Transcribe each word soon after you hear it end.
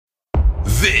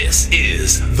This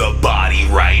is the Body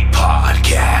Right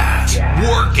Podcast.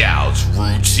 Workouts,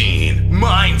 routine,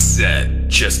 mindset.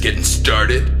 Just getting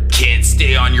started? Can't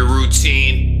stay on your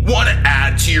routine? Want to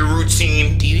add to your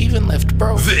routine? Do you even lift,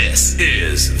 bro? This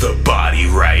is the Body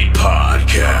Right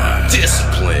Podcast.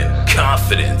 Discipline,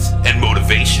 confidence, and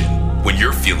motivation when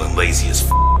you're feeling lazy as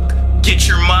f***. Get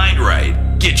your mind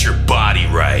right. Get your body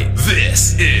right.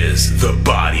 This is the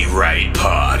Body Right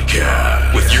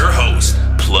Podcast with your host,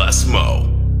 Plus Mo.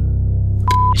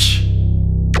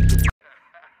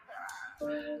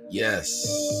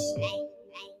 Yes.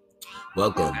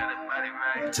 Welcome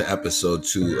to episode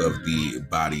 2 of the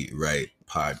Body Right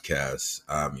Podcast.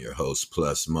 I'm your host,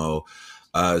 Plus Mo.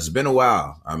 It's been a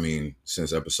while.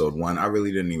 Since episode 1, I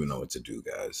really didn't even know what to do,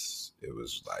 guys. It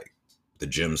was like the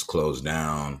gyms closed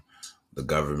down. The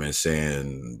government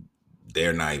saying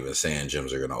they're not even saying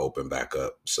gyms are going to open back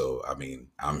up. So,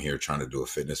 I'm here trying to do a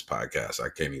fitness podcast. I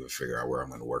can't even figure out where I'm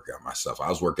going to work out myself. I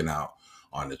was working out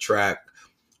on the track.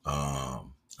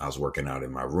 I was working out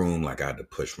in my room. Like I had to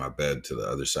push my bed to the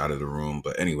other side of the room.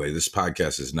 But anyway, this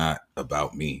podcast is not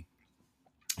about me.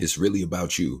 It's really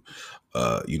about you.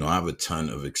 I have a ton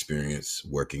of experience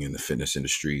working in the fitness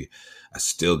industry. I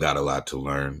still got a lot to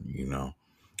learn,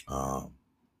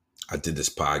 I did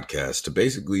this podcast to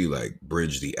basically like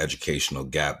bridge the educational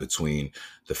gap between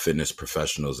the fitness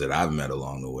professionals that I've met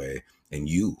along the way and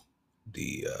you,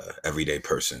 the everyday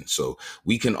person. So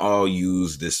we can all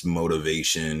use this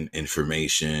motivation,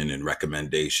 information, and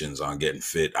recommendations on getting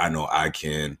fit. I know I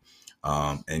can.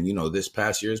 This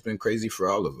past year has been crazy for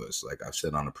all of us. Like I've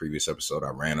said on a previous episode,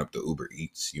 I ran up the Uber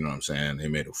Eats. You know what I'm saying? They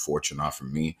made a fortune off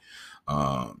of me.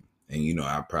 I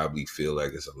probably feel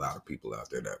like there's a lot of people out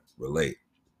there that relate.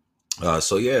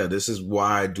 This is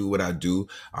why I do what I do.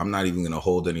 I'm not even going to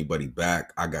hold anybody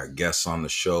back. I got guests on the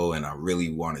show and I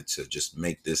really wanted to just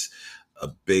make this a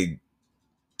big,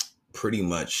 pretty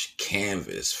much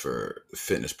canvas for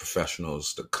fitness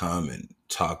professionals to come and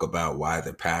talk about why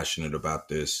they're passionate about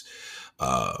this,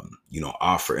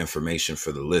 offer information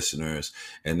for the listeners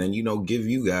and then, give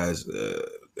you guys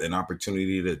an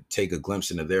opportunity to take a glimpse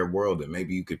into their world and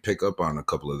maybe you could pick up on a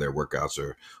couple of their workouts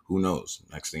or who knows.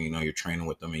 Next thing you know, you're training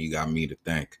with them and you got me to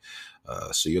thank.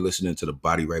 So you're listening to the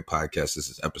Body Right Podcast. This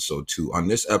is episode 2. On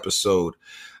this episode,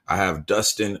 I have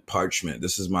Dustin Parchment.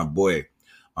 This is my boy.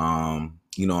 On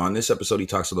this episode, he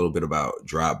talks a little bit about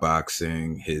drop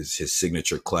boxing, his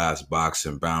signature class, Box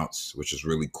and Bounce, which is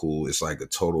really cool. It's like a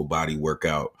total body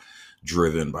workout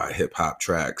driven by hip hop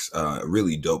tracks.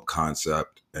 Really dope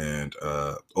concept and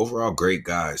overall great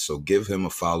guy. So give him a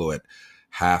follow at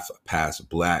Half Past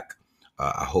Black.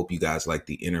 I hope you guys like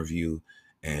the interview.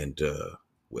 And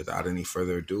without any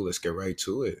further ado, let's get right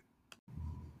to it.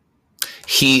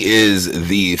 He is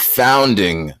the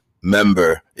founding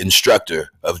member,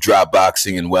 instructor of Drop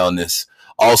Boxing and Wellness,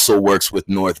 also works with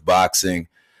North Boxing.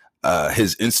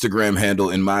 His Instagram handle,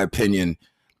 in my opinion,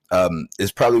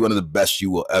 is probably one of the best you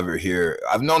will ever hear.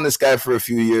 I've known this guy for a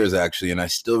few years, actually, and I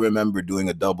still remember doing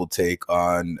a double take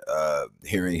on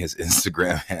hearing his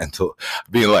Instagram handle,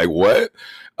 being like, what?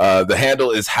 The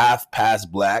handle is Half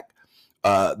Past Black.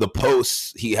 The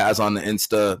posts he has on the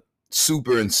Insta,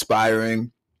 super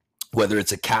inspiring. Whether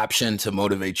it's a caption to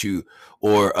motivate you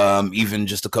or even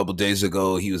just a couple days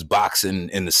ago, he was boxing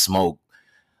in the smoke.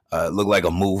 It looked like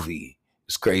a movie.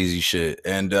 It's crazy shit.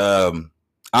 And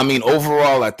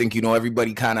overall, I think,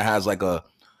 everybody kind of has like a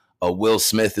Will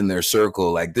Smith in their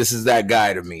circle. Like this is that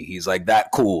guy to me. He's like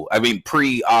that cool.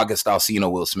 Pre August Alsina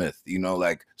Will Smith,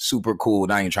 like super cool.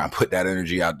 Not even trying to put that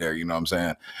energy out there. You know what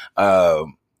I'm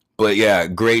saying? But yeah,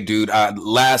 great dude.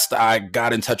 Last I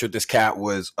got in touch with this cat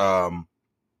was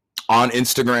on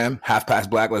Instagram, Half Past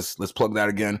Black. Let's plug that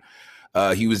again.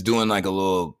 He was doing like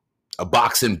a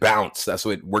box and bounce. That's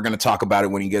what we're going to talk about it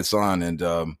when he gets on. And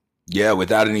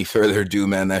without any further ado,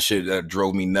 man, that shit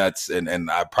drove me nuts.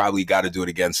 And I probably got to do it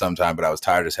again sometime, but I was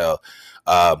tired as hell.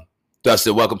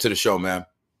 Dustin, welcome to the show, man.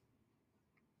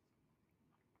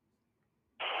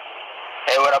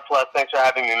 Hey, what up, Plus? Thanks for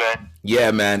having me, man.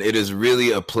 Yeah, man, it is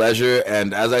really a pleasure.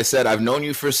 And as I said, I've known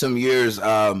you for some years.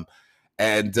 What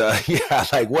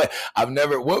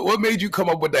made you come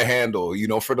up with the handle,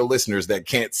 for the listeners that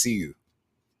can't see you?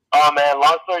 Oh, man,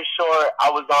 long story short, I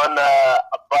was on a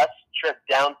bus trip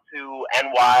down to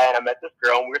NY, and I met this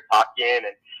girl, and we were talking,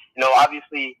 and,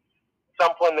 obviously, at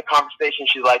some point in the conversation,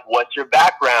 she's like, what's your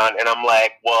background? And I'm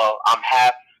like, well, I'm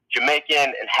half Jamaican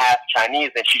and half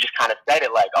Chinese, and she just kind of said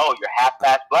it like, oh, you're half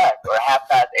past black or half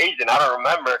past Asian, I don't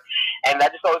remember, and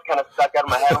that just always kind of stuck out of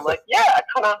my head. I'm like, yeah,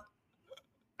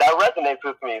 that resonates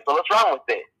with me, so what's wrong with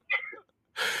it?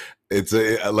 It's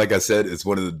like I said, it's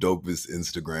one of the dopest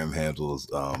Instagram handles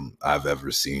I've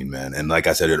ever seen, man. And like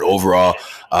I said, it overall,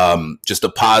 just a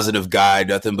positive guy,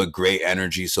 nothing but great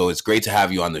energy. So it's great to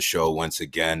have you on the show once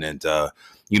again. And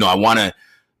I want to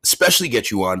especially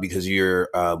get you on because you're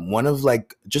one of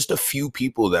like just a few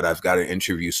people that I've got to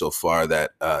interview so far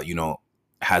that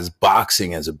has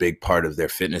boxing as a big part of their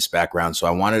fitness background. So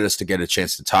I wanted us to get a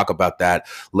chance to talk about that,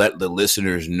 let the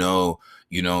listeners know,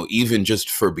 even just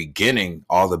for beginning,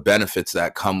 all the benefits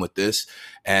that come with this.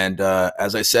 And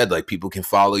as I said, like people can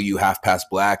follow you Half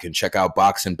Past Black and check out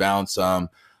Box and Bounce.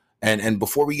 And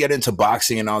before we get into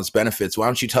boxing and all its benefits, why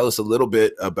don't you tell us a little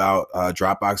bit about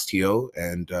Dropbox TO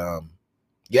and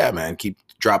yeah, man, keep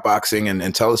Dropboxing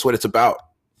and tell us what it's about.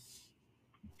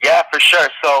 Yeah, for sure.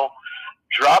 So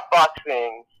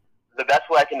Dropboxing, the best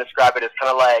way I can describe it is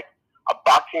kind of like a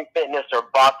boxing fitness or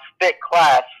box fit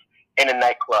class in a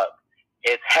nightclub.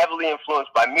 It's heavily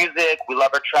influenced by music. We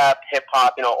love our trap, hip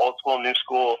hop, old school, new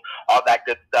school, all that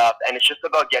good stuff. And it's just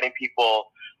about getting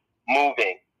people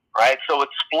moving, right? So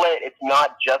it's split. It's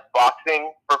not just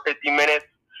boxing for 50 minutes.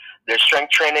 There's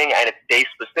strength training and it's day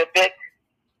specific.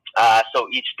 So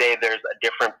each day there's a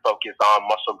different focus on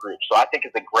muscle groups. So I think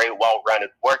it's a great, well-rounded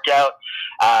workout.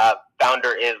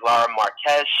 Founder is Laura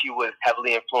Marquez. She was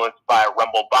heavily influenced by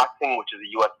Rumble Boxing, which is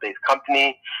a U.S.-based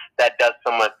company that does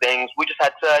similar things. We just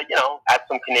had to, add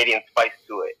some Canadian spice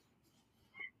to it.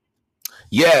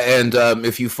 Yeah, and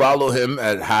if you follow him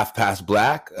at Half Past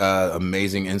Black,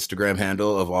 amazing Instagram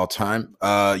handle of all time,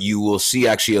 you will see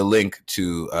actually a link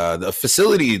to the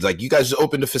facility. Like you guys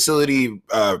opened a facility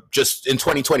just in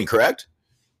 2020, correct?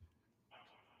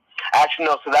 Actually,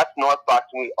 no. So that's North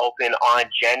Boxing. We opened on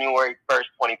January 1st,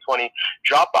 2020.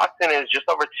 Drop Boxing is just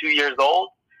over 2 years old.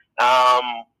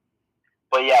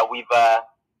 But yeah, we've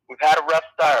had a rough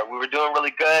start. We were doing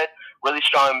really good, really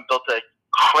strong, built a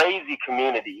crazy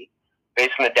community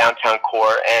based in the downtown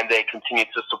core, and they continue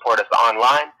to support us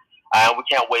online. We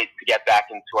can't wait to get back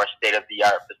into our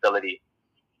state-of-the-art facility.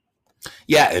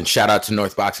 Yeah, and shout out to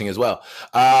North Boxing as well.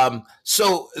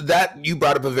 So that you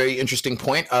brought up a very interesting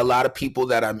point. A lot of people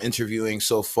that I'm interviewing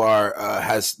so far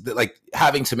has like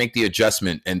having to make the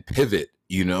adjustment and pivot,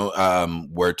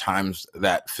 where times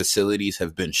that facilities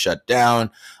have been shut down.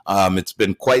 It's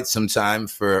been quite some time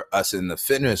for us in the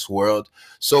fitness world.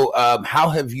 So how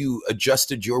have you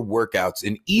adjusted your workouts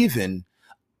and even,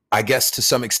 I guess, to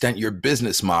some extent, your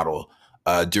business model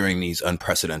during these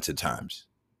unprecedented times?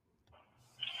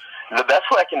 The best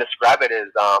way I can describe it is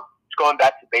going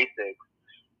back to basics.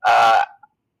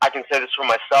 I can say this for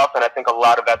myself, and I think a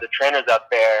lot of other trainers out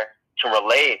there can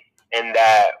relate in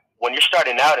that when you're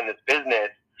starting out in this business,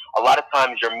 a lot of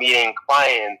times you're meeting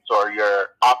clients or you're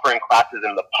offering classes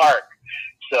in the park.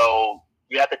 So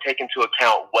you have to take into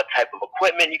account what type of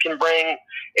equipment you can bring.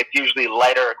 It's usually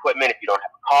lighter equipment if you don't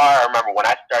have a car. I remember when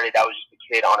I started, I was just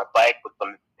a kid on a bike with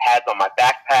some pads on my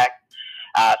backpack.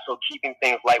 So keeping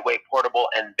things lightweight, portable,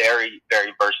 and very,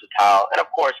 very versatile, and of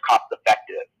course, cost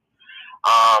effective.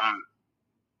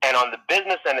 And on the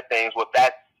business end of things, what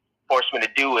that forced me to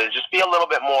do is just be a little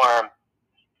bit more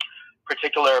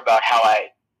particular about how I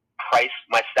price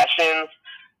my sessions.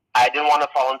 I didn't want to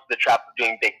fall into the trap of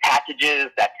doing big packages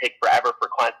that take forever for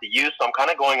clients to use. So I'm kind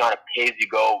of going on a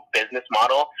pay-as-you-go business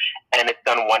model, and it's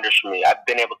done wonders for me. I've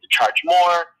been able to charge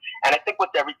more. And I think with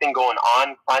everything going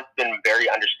on, clients have been very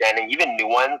understanding. Even new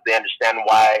ones, they understand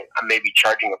why I may be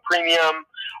charging a premium,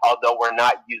 although we're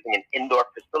not using an indoor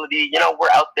facility.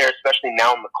 We're out there, especially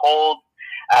now in the cold.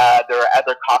 There are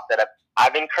other costs that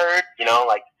I've incurred,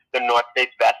 like the North Face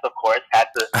vest, of course, had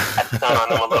to sun on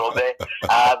them a little bit.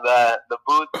 The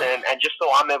boots, and just so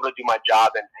I'm able to do my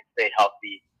job and stay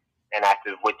healthy and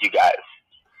active with you guys.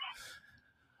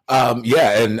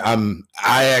 Yeah, and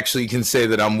I actually can say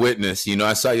that I'm witness.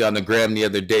 I saw you on the gram the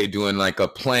other day doing like a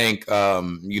plank,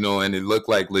 and it looked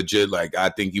like legit. Like I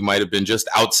think you might have been just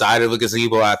outside of a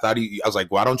gazebo. I was like,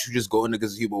 why don't you just go in the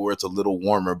gazebo where it's a little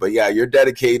warmer? But yeah, you're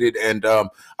dedicated, and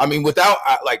without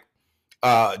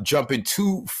jumping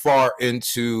too far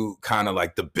into kind of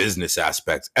like the business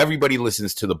aspects, everybody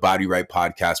listens to the Body Right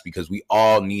podcast because we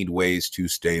all need ways to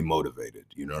stay motivated.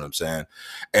 You know what I'm saying?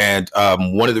 And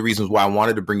one of the reasons why I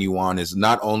wanted to bring you on is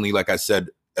not only, like I said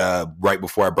right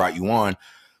before I brought you on,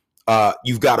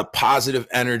 you've got a positive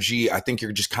energy. I think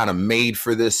you're just kind of made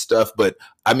for this stuff. But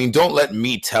don't let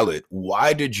me tell it.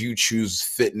 Why did you choose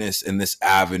fitness in this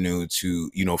avenue to,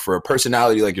 for a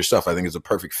personality like yourself? I think it's a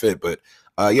perfect fit. But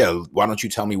why don't you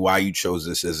tell me why you chose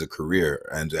this as a career?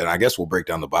 And I guess we'll break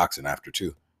down the boxing after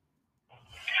too.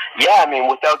 Yeah,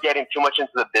 without getting too much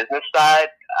into the business side,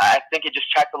 I think it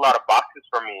just checked a lot of boxes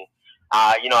for me.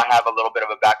 I have a little bit of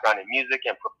a background in music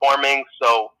and performing,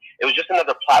 so it was just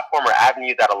another platform or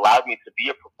avenue that allowed me to be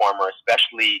a performer,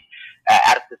 especially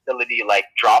at a facility like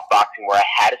drop boxing where I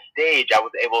had a stage. I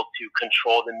was able to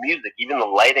control the music, even the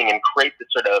lighting, and create this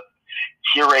sort of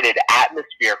curated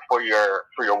atmosphere for your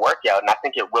workout. And I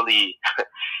think it really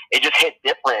it just hit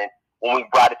different when we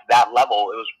brought it to that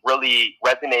level. It was really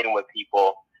resonating with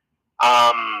people.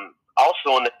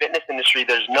 Also in the fitness industry,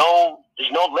 there's no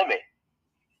limit,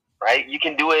 right? You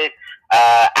can do it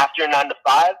after your 9 to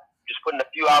 5, just put in a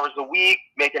few hours a week,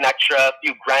 make an extra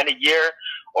few grand a year.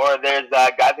 Or there's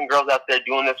guys and girls out there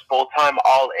doing this full time,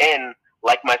 all in,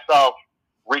 like myself,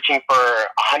 reaching for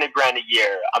 100 grand a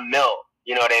year, $1 million.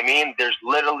 You know what I mean? There's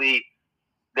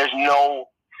no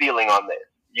ceiling on this.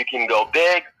 You can go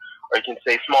big or you can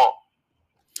stay small.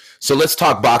 So let's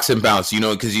talk box and bounce,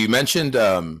 because you mentioned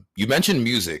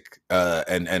music,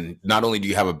 and not only do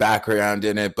you have a background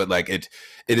in it, but like it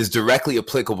is directly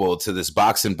applicable to this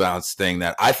box and bounce thing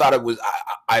that I thought it was.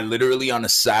 I literally on a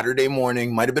Saturday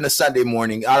morning, might have been a Sunday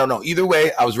morning, I don't know. Either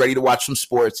way, I was ready to watch some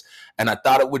sports, and I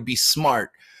thought it would be smart.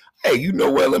 Hey, you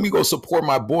know what? Let me go support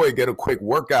my boy, get a quick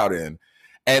workout in.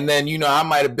 And then, I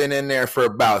might have been in there for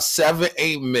about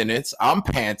 7-8 minutes. I'm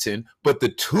panting, but the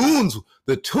tunes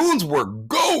were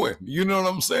going. You know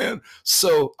what I'm saying?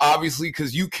 So obviously,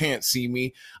 because you can't see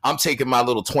me, I'm taking my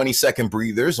little 20-second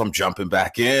breathers. I'm jumping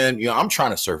back in. I'm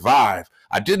trying to survive.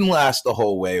 I didn't last the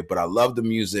whole way, but I love the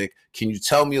music. Can you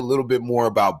tell me a little bit more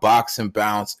about box and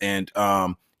bounce? And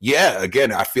yeah,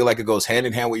 again, I feel like it goes hand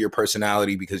in hand with your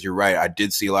personality, because you're right. I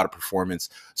did see a lot of performance.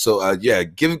 So yeah,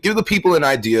 give the people an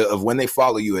idea of when they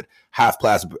follow you at Half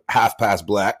Past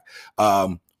Black,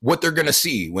 what they're gonna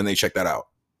see when they check that out.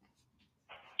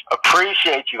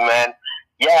 Appreciate you, man.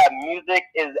 Yeah, music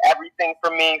is everything for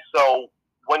me. So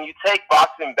when you take Box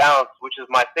and Bounce, which is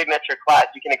my signature class,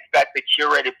 you can expect a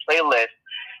curated playlist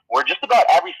where just about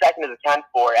every second is accounted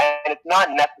for, and it's not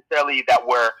necessarily that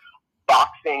we're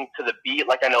boxing to the beat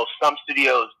like I know some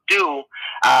studios do,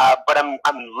 but I'm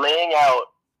laying out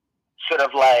sort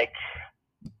of like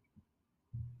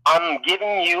I'm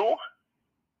giving you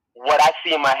what I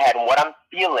see in my head and what I'm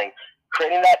feeling,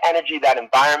 creating that energy, that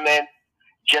environment,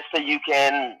 just so you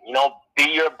can, be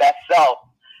your best self.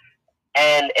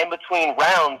 And in between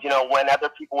rounds, when other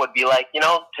people would be like,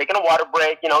 taking a water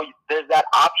break, there's that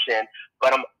option.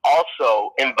 But I'm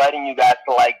also inviting you guys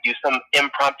to like do some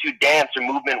impromptu dance or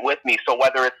movement with me. So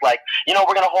whether it's like, we're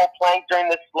going to hold plank during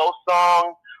this slow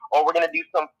song, or we're going to do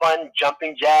some fun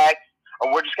jumping jacks,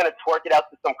 or we're just going to twerk it out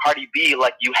to some Cardi B,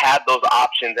 like you have those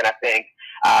options. And I think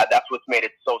that's what's made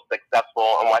it so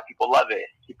successful and why people love it.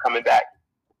 Keep coming back.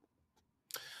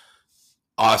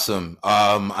 Awesome.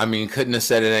 Couldn't have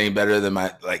said it any better than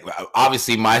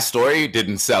obviously my story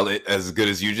didn't sell it as good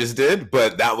as you just did,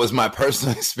 but that was my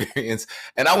personal experience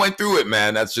and I went through it,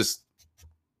 man. That's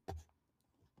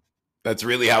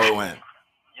really how it went.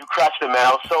 You crushed it, man. I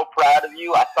was so proud of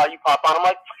you. I saw you pop on. I'm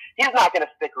like, he's not going to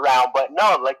stick around, but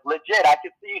no, like legit, I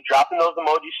could see you dropping those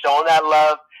emojis, showing that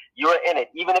love. You were in it.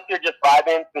 Even if you're just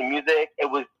vibing to the music, it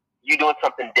was you doing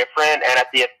something different. And at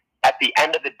the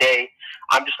end of the day,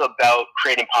 I'm just about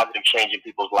creating positive change in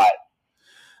people's lives.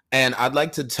 And I'd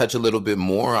like to touch a little bit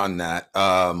more on that.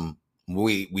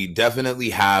 We definitely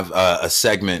have a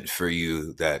segment for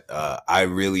you that I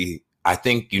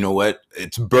think,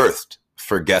 it's birthed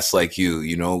for guests like you.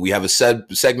 We have a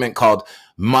segment called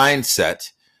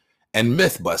Mindset and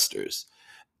Mythbusters.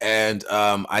 And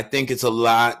I think it's a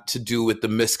lot to do with the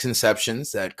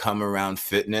misconceptions that come around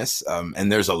fitness.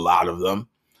 And there's a lot of them.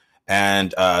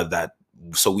 And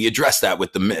so we address that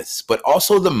with the myths, but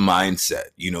also the mindset,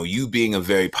 you being a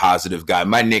very positive guy.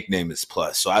 My nickname is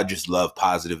Plus, so I just love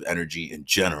positive energy in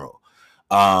general.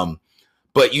 But,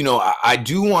 I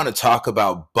do want to talk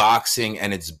about boxing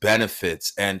and its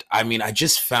benefits. And I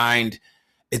just find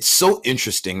it's so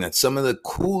interesting that some of the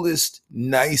coolest,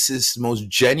 nicest, most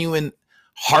genuine,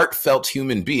 heartfelt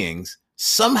human beings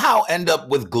somehow end up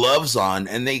with gloves on,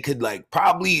 and they could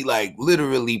probably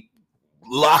literally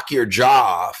lock your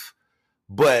jaw off.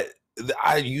 But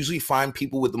I usually find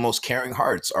people with the most caring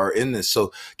hearts are in this.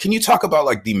 So can you talk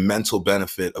about the mental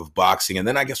benefit of boxing? And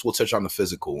then I guess we'll touch on the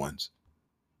physical ones.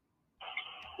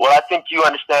 Well, I think you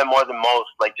understand more than most,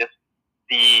 just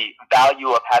the value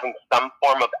of having some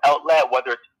form of outlet,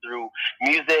 whether it's through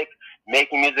music,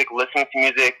 making music, listening to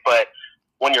music. But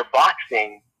when you're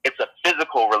boxing, it's a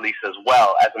physical release as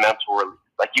well as a mental release.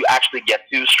 You actually get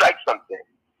to strike something.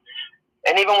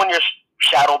 And even when you're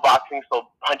shadow boxing, so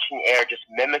punching air, just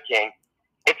mimicking,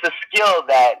 it's a skill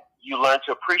that you learn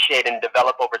to appreciate and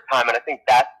develop over time. And I think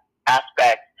that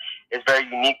aspect is very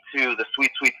unique to the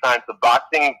sweet, sweet science of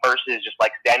boxing versus just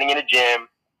like standing in a gym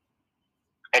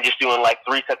and just doing like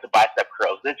 3 sets of bicep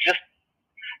curls. It's just,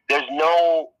 there's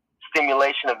no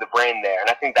stimulation of the brain there. And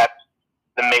I think that's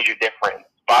the major difference.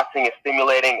 Boxing is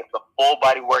stimulating. It's a full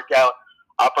body workout,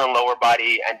 upper and lower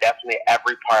body, and definitely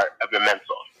every part of your mental.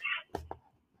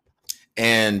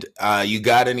 And you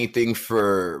got anything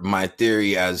for my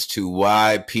theory as to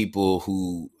why people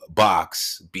who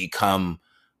box become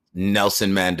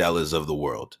Nelson Mandelas of the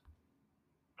world?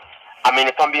 I mean,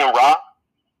 if I'm being raw,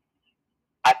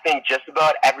 I think just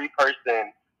about every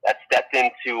person that stepped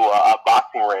into a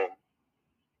boxing ring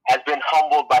has been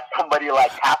humbled by somebody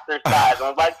like half their size. And I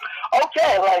was like,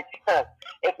 okay, like,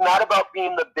 it's not about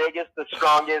being the biggest, the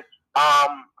strongest,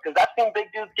 because I've seen big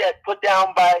dudes get put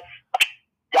down by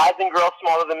guys and girls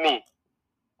smaller than me.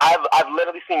 I've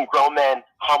literally seen grown men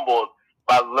humbled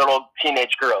by little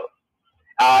teenage girls.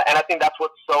 And I think that's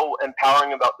what's so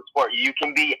empowering about the sport. You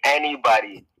can be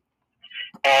anybody.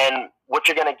 And what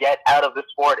you're going to get out of the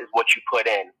sport is what you put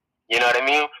in. You know what I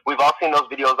mean? We've all seen those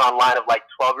videos online of like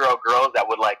 12-year-old girls that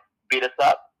would like beat us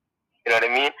up. You know what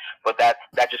I mean? But that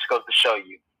just goes to show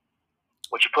you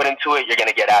what you put into it, you're going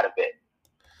to get out of it.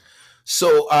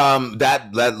 So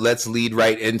let's lead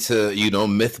right into, you know,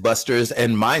 Mythbusters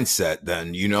and mindset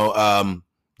then, you know.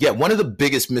 One of the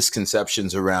biggest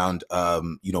misconceptions around,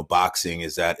 you know, boxing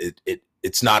is that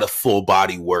it's not a full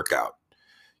body workout.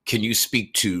 Can you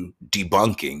speak to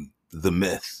debunking the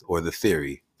myth or the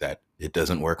theory that it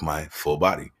doesn't work my full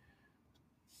body?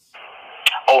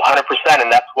 Oh, 100%.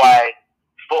 And that's why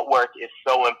footwork is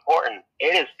so important.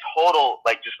 It is total,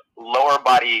 like, just lower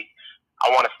body,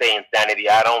 I want to say insanity.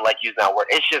 I don't like using that word.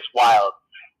 It's just wild.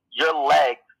 Your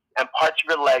legs and parts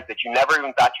of your legs that you never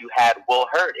even thought you had will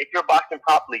hurt if you're boxing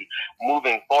properly,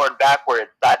 moving forward,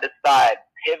 backwards, side to side,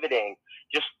 pivoting,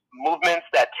 just movements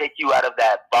that take you out of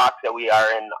that box that we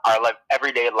are in our like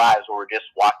everyday lives where we're just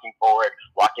walking forward,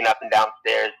 walking up and down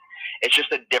stairs. It's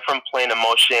just a different plane of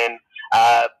motion.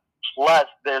 Plus,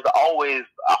 there's always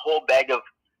a whole bag of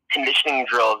conditioning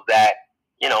drills that,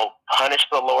 you know, punish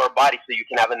the lower body so you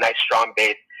can have a nice strong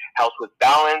base. Helps with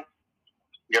balance,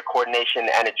 your coordination,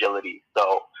 and agility.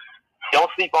 So don't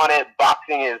sleep on it.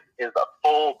 Boxing is a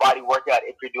full body workout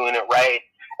if you're doing it right,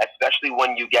 especially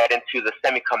when you get into the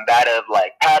semi-combative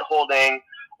like pad holding,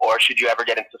 or should you ever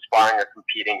get into sparring or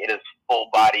competing. It is full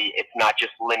body. It's not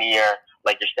just linear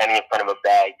like you're standing in front of a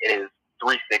bag. It is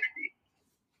 360.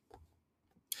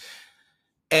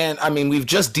 And I mean, we've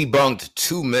just debunked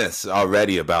 2 myths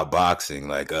already about boxing.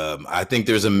 Like, I think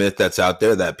there's a myth that's out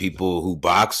there that people who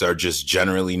box are just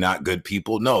generally not good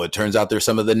people. No, it turns out they're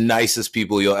some of the nicest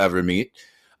people you'll ever meet.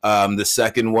 The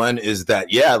second one is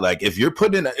that, yeah, like if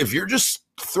you're just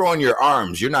throwing your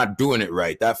arms, you're not doing it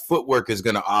right. That footwork is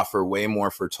going to offer way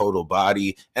more for total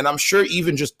body. And I'm sure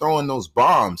even just throwing those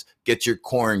bombs gets your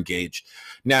core engaged.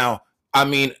 Now, I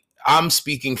mean, I'm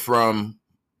speaking from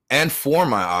and for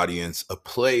my audience, a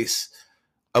place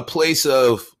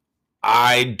of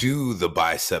I do the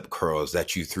bicep curls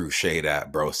that you threw shade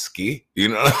at, broski. You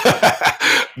know.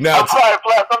 Now, I'm sorry,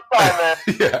 man.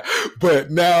 Yeah,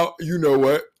 but now you know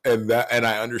what, and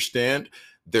I understand.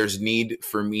 There's need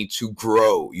for me to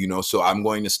grow, you know, so I'm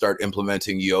going to start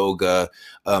implementing yoga.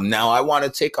 Now I want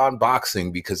to take on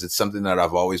boxing because it's something that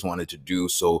I've always wanted to do.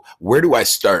 So where do I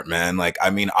start, man? Like, I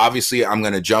mean, obviously I'm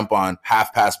going to jump on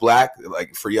Half Past Black.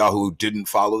 Like, for y'all who didn't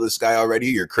follow this guy already,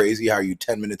 you're crazy. How are you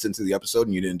 10 minutes into the episode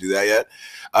and you didn't do that yet?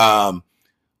 I'm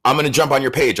going to jump on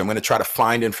your page. I'm going to try to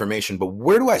find information, but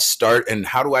where do I start and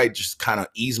how do I just kind of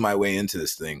ease my way into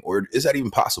this thing? Or is that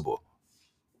even possible?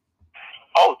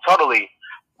 Oh, totally.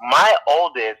 My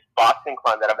oldest boxing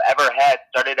client that I've ever had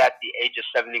started at the age of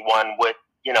 71 with,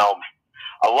 you know,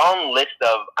 a long list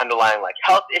of underlying like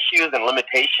health issues and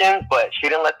limitations, but she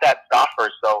didn't let that stop her.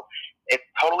 So it's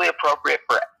totally appropriate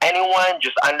for anyone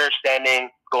just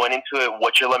understanding going into it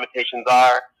what your limitations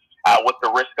are, what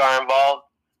the risks are involved.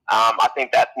 I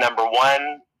think that's number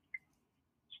one.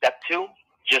 Step 2,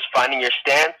 just finding your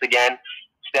stance. Again,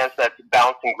 stance that's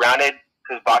balanced and grounded,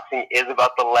 because boxing is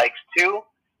about the legs too.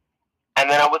 And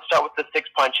then I would start with the 6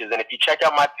 punches. And if you check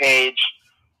out my page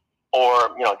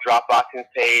or, you know, Drop Boxing's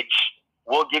page,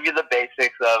 we'll give you the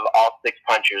basics of all 6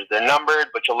 punches. They're numbered,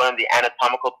 but you'll learn the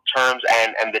anatomical terms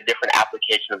and the different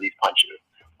application of these punches.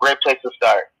 Great place to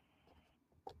start.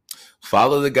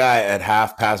 Follow the guy at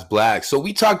Half Past Black. So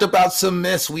we talked about some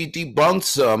myths, we debunked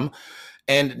some,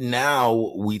 and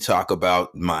now we talk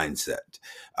about mindset.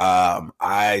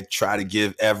 I try to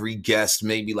give every guest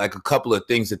maybe like a couple of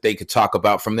things that they could talk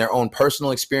about from their own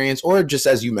personal experience, or just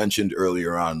as you mentioned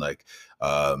earlier on, like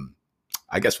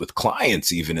I guess with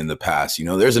clients even in the past. You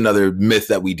know, there's another myth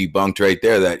that we debunked right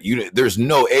there, that there's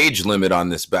no age limit on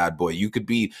this bad boy. You could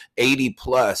be 80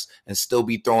 plus and still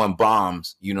be throwing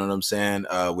bombs. You know what I'm saying?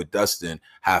 With Dustin,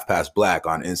 Half Past Black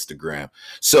on Instagram.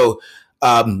 So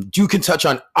you can touch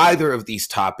on either of these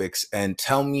topics and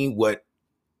tell me what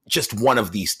just one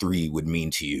of these three would mean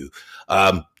to you.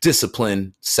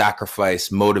 Discipline,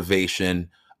 sacrifice, motivation.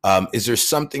 Is there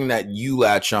something that you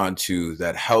latch on to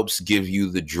that helps give you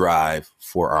the drive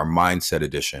for our mindset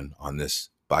edition on this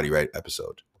Body Right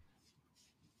episode?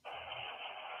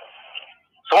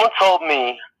 Someone told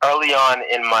me early on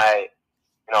in my,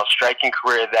 striking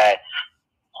career that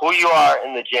who you are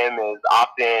in the gym is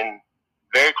often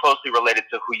very closely related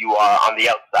to who you are on the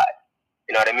outside.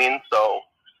 You know what I mean? So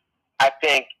I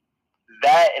think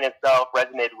that in itself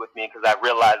resonated with me because I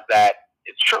realized that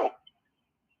it's true.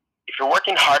 If you're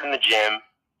working hard in the gym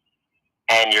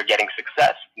and you're getting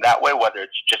success that way, whether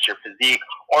it's just your physique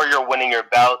or you're winning your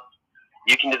belts,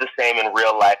 you can do the same in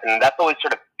real life. And that's always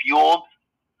sort of fueled,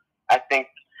 I think,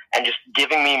 and just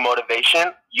giving me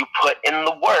motivation. You put in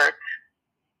the work,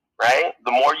 right?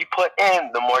 The more you put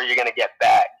in, the more you're going to get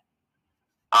back.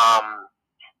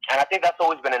 And I think that's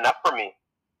always been enough for me.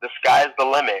 The sky's the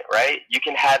limit, right? You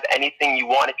can have anything you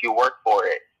want if you work for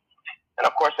it. And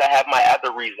of course, I have my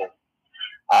other reasons.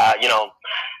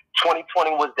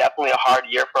 2020 was definitely a hard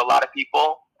year for a lot of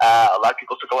people. A lot of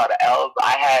people took a lot of L's.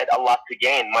 I had a lot to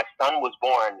gain. My son was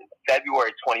born in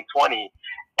February 2020,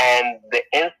 and the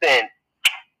instant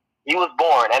he was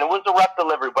born, and it was a rough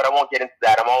delivery, but I won't get into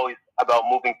that. I'm always about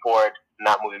moving forward,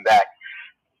 not moving back.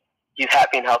 He's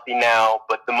happy and healthy now,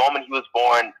 but the moment he was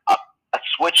born, a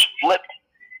switch flipped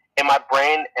in my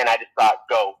brain, and I just thought,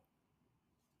 go.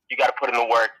 You got to put in the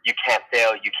work. You can't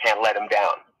fail. You can't let him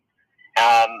down.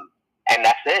 And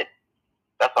that's it.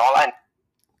 That's all I.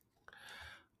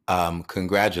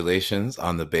 Congratulations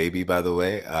on the baby, by the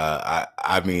way.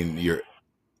 I mean,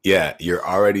 you're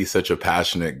already such a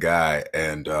passionate guy,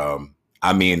 and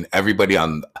I mean, everybody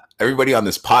on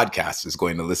this podcast is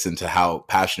going to listen to how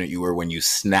passionate you were when you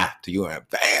snapped. You went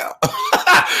bam.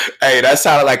 Hey, that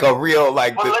sounded like a real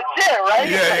legit, right?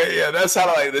 Yeah. That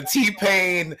sounded like the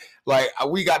T-Pain. Like,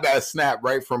 we got that snap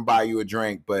right from Buy You a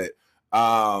Drink, but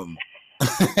I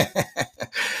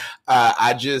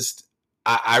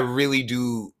really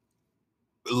do.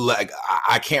 Like,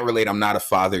 I can't relate. I'm not a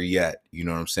father yet. You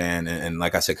know what I'm saying? And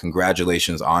like I said,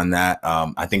 congratulations on that.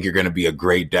 I think you're going to be a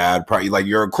great dad. Probably, like,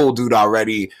 you're a cool dude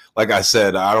already. Like I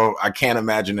said, I can't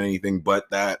imagine anything but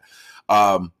that.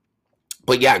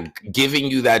 But yeah,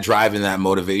 giving you that drive and that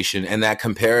motivation and that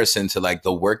comparison to like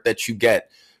the work that you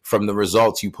get from the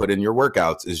results you put in your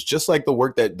workouts is just like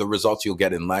the results you'll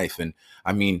get in life. And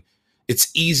I mean,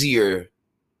 it's easier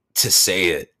to say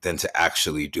it than to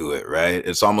actually do it, right?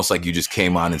 It's almost like you just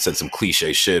came on and said some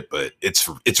cliche shit, but it's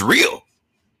real.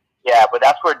 Yeah, but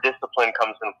that's where discipline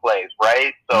comes into place,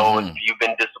 right? So if you've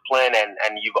been disciplined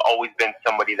and you've always been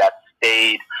somebody that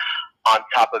stayed on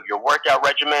top of your workout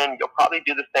regimen, you'll probably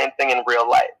do the same thing in real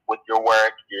life with your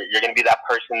work. You're going to be that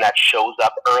person that shows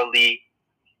up early,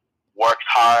 works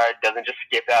hard, doesn't just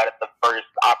skip out at the first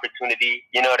opportunity.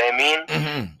 You know what I mean?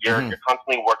 You're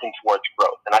constantly working towards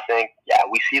growth. And I think,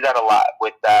 we see that a lot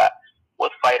with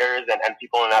fighters and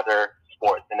people in other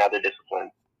sports and other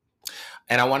disciplines.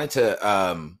 And I wanted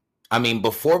to,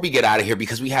 before we get out of here,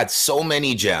 because we had so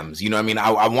many gems, you know what I mean?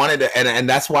 I wanted to, and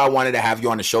that's why I wanted to have you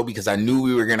on the show, because I knew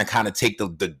we were going to kind of take the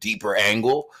deeper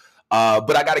angle.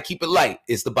 But I got to keep it light.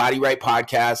 It's the Body Right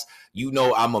podcast. You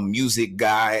know, I'm a music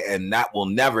guy, and that will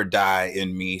never die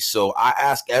in me. So I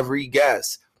ask every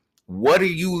guest, what are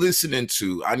you listening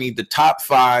to? I need the top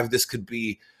 5. This could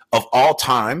be of all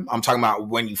time. I'm talking about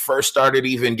when you first started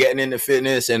even getting into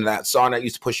fitness and that song that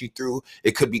used to push you through.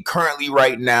 It could be currently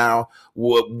right now.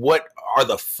 What are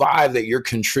the 5 that you're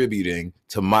contributing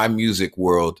to my music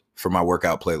world for my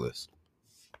workout playlist?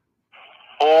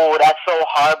 Oh, that's so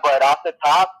hard. But off the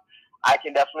top, I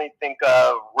can definitely think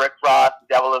of Rick Ross,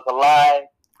 Devil is a Lie,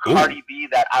 Cardi B,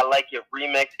 that I Like It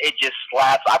remix. It just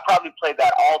slaps. I probably played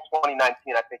that all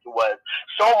 2019, I think it was.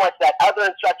 So much that other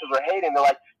instructors were hating. They're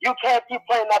like, you can't keep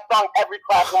playing that song every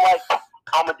class. I'm like,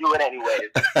 I'm going to do it anyways.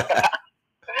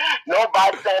 No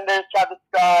Bystanders, Travis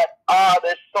Scott.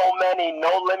 There's so many.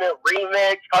 No Limit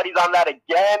remix. Cardi's on that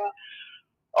again.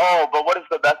 Oh, but what is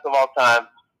the best of all time?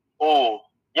 Oh,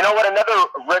 you know what? Another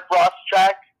Rick Ross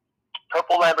track,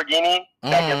 Purple Lamborghini,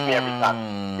 that gets me every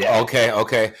time. Yeah.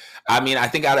 Okay. I mean, I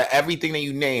think out of everything that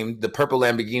you named, the Purple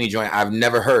Lamborghini joint, I've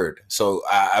never heard. So,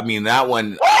 that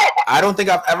one, what? I don't think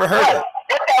I've ever heard it.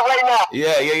 Get that right now.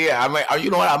 Yeah. I might, you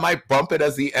know what? I might bump it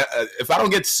as the, if I don't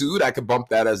get sued, I could bump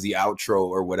that as the outro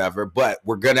or whatever. But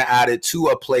we're going to add it to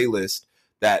a playlist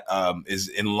that is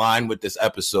in line with this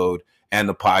episode and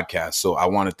the podcast. So I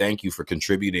want to thank you for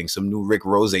contributing some new Rick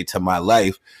Rose to my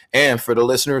life, and for the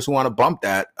listeners who want to bump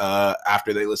that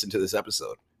after they listen to this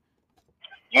episode.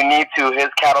 You need to. His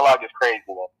catalog is crazy,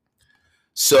 man.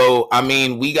 So, I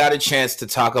mean, we got a chance to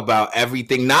talk about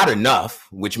everything, not enough,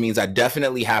 which means I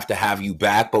definitely have to have you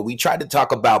back. But we tried to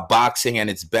talk about boxing and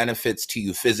its benefits to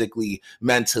you physically,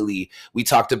 mentally. We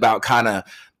talked about kind of,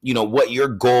 you know, what your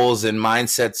goals and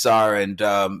mindsets are, and,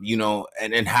 you know,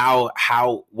 and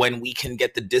how when we can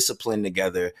get the discipline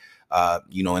together,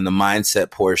 you know, in the mindset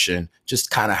portion, just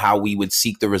kind of how we would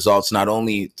seek the results, not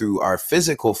only through our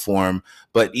physical form,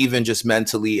 but even just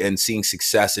mentally, and seeing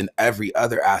success in every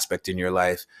other aspect in your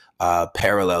life,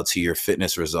 parallel to your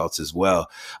fitness results as well.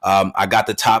 I got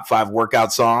the top 5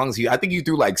 workout songs. I think you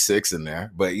threw like 6 in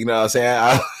there, but you know what I'm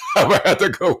saying? I might have to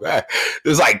go back.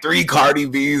 There's like 3 Cardi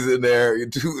B's in there,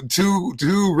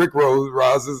 two Rick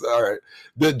Rosses. All right.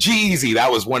 The G-Eazy,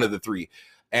 that was one of the 3.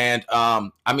 And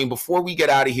I mean, before we get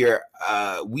out of here,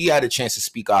 we had a chance to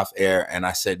speak off air, and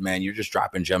I said, man, you're just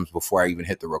dropping gems before I even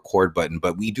hit the record button.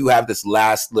 But we do have this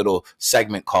last little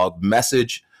segment called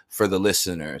Message for the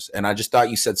Listeners. And I just thought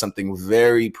you said something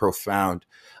very profound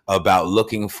about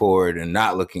looking forward and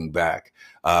not looking back.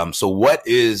 So what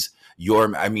is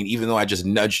your, I mean, even though I just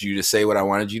nudged you to say what I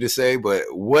wanted you to say, but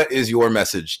what is your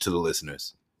message to the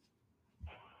listeners?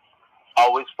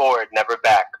 Always forward, never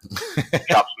back.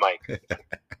 Drops Mike.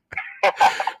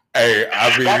 Hey,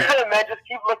 I mean, that's it, man. Just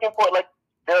keep looking forward. Like,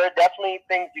 there are definitely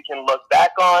things you can look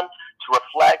back on, to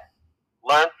reflect,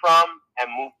 learn from, and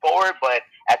move forward. But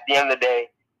at the end of the day,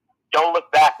 don't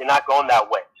look back. You're not going that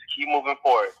way. Just keep moving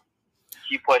forward.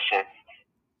 Keep pushing.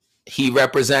 He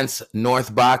represents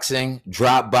North Boxing,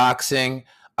 Drop Boxing.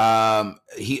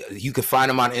 You can find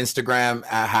him on Instagram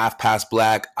at Half Past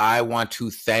Black. I want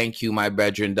to thank you, my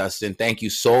brethren, Dustin. Thank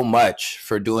you so much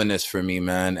for doing this for me,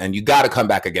 man. And you got to come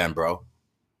back again, bro.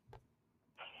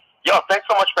 Yo, thanks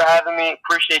so much for having me.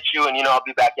 Appreciate you. And, you know, I'll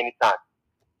be back anytime.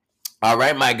 All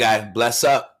right, my guy. Bless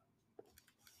up.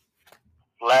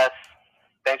 Bless.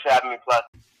 Thanks for having me, Plus.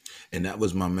 And that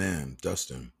was my man,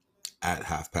 Dustin, at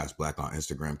Half Past Black on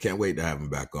Instagram. Can't wait to have him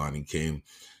back on. He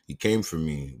came for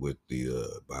me with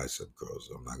the bicep curls.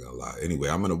 I'm not going to lie. Anyway,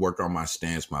 I'm going to work on my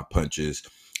stance, my punches.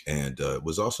 And it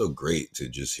was also great to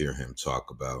just hear him talk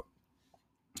about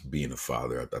being a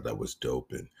father. I thought that was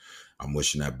dope. And I'm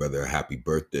wishing that brother a happy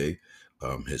birthday.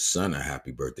 His son a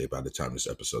happy birthday by the time this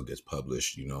episode gets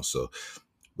published, you know. So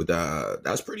with that,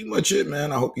 that's pretty much it,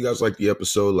 man. I hope you guys like the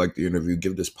episode, like the interview.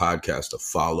 Give this podcast a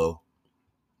follow.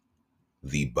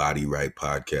 The Body Right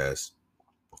Podcast.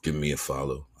 Give me a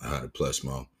follow. Plus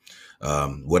Mo.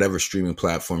 Whatever streaming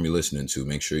platform you're listening to,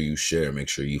 make sure you share, make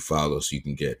sure you follow so you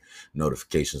can get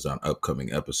notifications on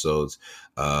upcoming episodes.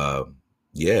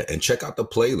 Yeah, and check out the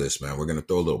playlist, man. We're going to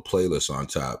throw a little playlist on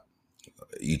top.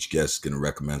 Each guest is going to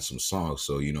recommend some songs.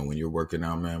 So, you know, when you're working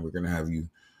out, man, we're going to have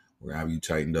you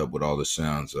tightened up with all the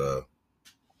sounds.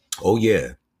 Oh, yeah.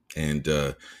 And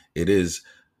it is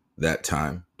that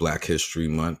time, Black History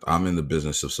Month. I'm in the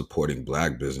business of supporting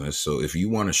Black business. So if you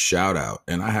want to shout out,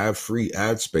 and I have free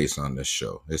ad space on this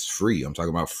show. It's free. I'm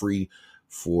talking about free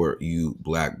for you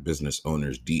Black business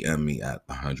owners. DM me at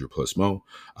 100+ Mo.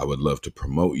 I would love to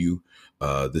promote you.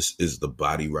 This is the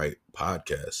Body Right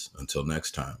Podcast. Until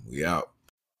next time, we out.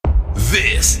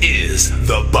 This is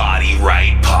the Body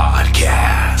Right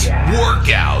Podcast.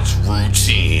 Workouts,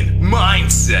 routine,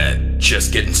 mindset.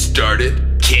 Just getting started?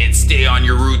 Can't stay on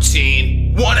your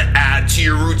routine? Want to add to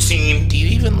your routine? Do you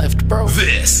even lift, bro?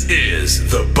 This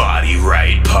is the Body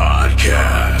Right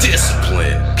Podcast.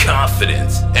 Discipline,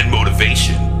 confidence, and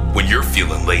motivation when you're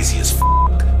feeling lazy as f***.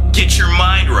 Get your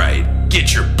mind right.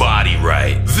 Get your body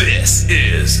right. This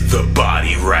is the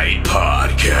Body Right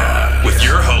Podcast with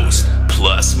your host,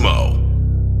 Plus Mo.